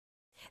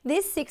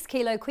This 6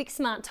 kilo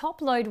QuickSmart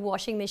top load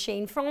washing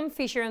machine from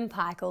Fisher &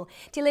 Paykel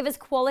delivers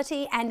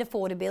quality and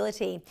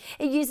affordability.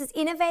 It uses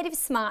innovative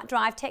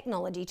SmartDrive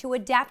technology to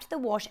adapt the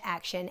wash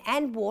action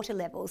and water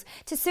levels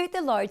to suit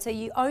the load, so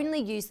you only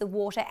use the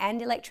water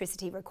and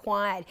electricity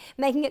required,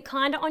 making it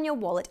kinder on your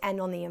wallet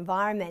and on the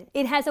environment.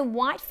 It has a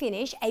white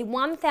finish, a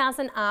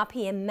 1000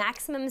 RPM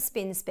maximum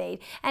spin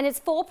speed, and its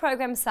 4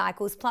 program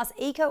cycles plus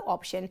eco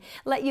option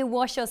let you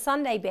wash your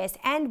Sunday best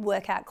and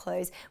workout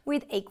clothes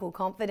with equal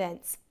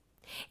confidence.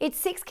 Its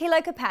 6 kilo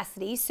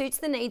capacity suits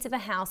the needs of a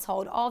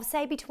household of,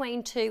 say,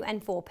 between 2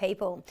 and 4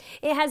 people.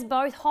 It has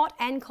both hot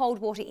and cold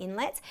water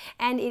inlets,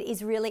 and it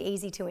is really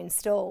easy to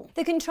install.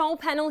 The control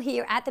panel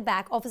here at the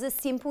back offers a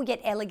simple yet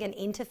elegant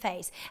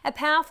interface. A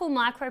powerful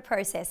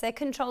microprocessor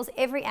controls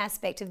every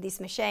aspect of this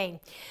machine,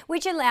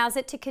 which allows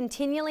it to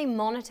continually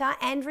monitor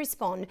and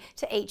respond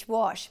to each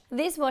wash.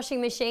 This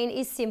washing machine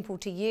is simple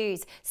to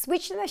use.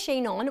 Switch the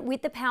machine on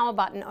with the power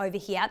button over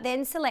here,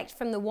 then select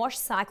from the wash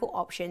cycle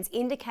options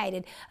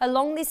indicated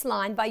along this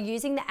line by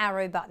using the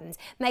arrow buttons.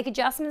 Make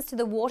adjustments to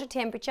the water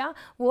temperature,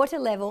 water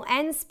level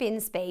and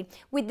spin speed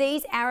with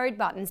these arrowed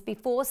buttons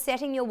before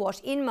setting your wash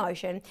in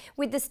motion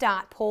with the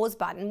start pause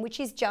button, which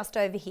is just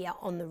over here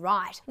on the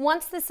right.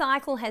 Once the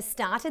cycle has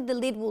started, the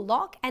lid will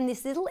lock and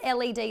this little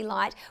LED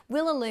light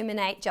will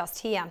illuminate just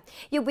here.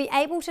 You'll be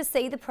able to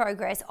see the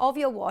progress of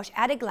your wash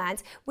at a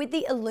glance with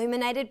the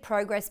illuminated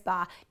progress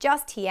bar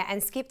just here,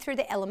 and skip through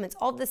the elements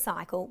of the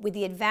cycle with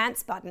the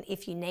advanced button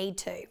if you need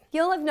to.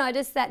 You'll have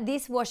noticed that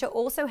this washer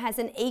also has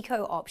an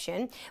eco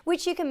option,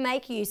 which you can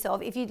make use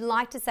of if you'd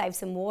like to save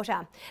some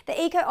water. The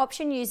eco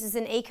option uses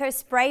an eco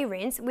spray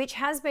rinse, which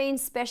has been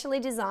specially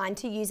designed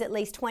to use at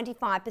least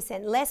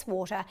 25% less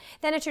water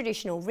than a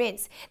traditional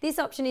rinse. This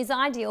option is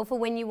ideal for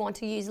when you want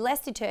to use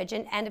less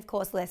detergent and of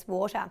course less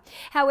water.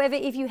 However,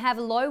 if you have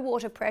low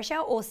water pressure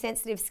or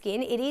sensitive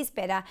skin, it is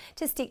better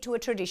to stick to a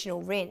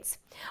traditional rinse.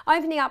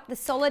 Opening up the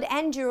solid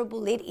and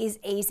durable lid is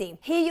easy.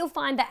 Here you'll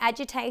find the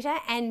agitator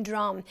and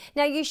drum.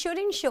 Now you should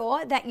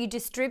ensure that you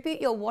distribute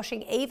your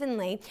washing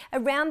evenly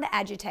around the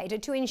agitator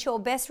to ensure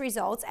best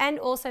results, and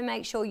also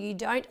make sure you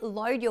don't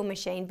load your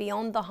machine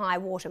beyond the high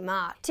water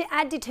mark. To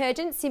add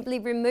detergent, simply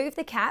remove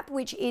the cap,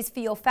 which is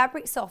for your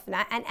fabric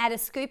softener, and add a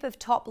scoop of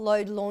top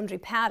load laundry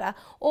powder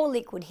or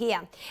liquid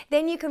here.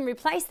 Then you can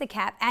replace the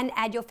cap and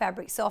add your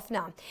fabric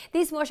softener.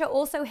 This washer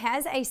also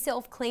has a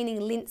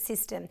self-cleaning lint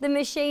system. The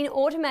machine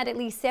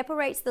automatically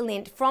separates the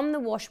lint from the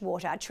wash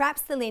water,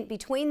 traps the lint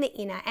between the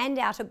inner and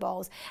outer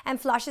bowls, and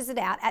flushes it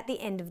out at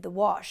the end of the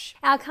wash.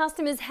 Our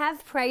customers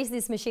have praised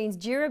this machine's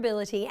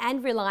durability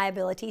and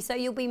reliability, so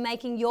you'll be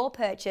making your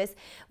purchase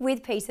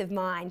with peace of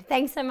mind.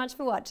 Thanks so much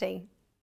for watching.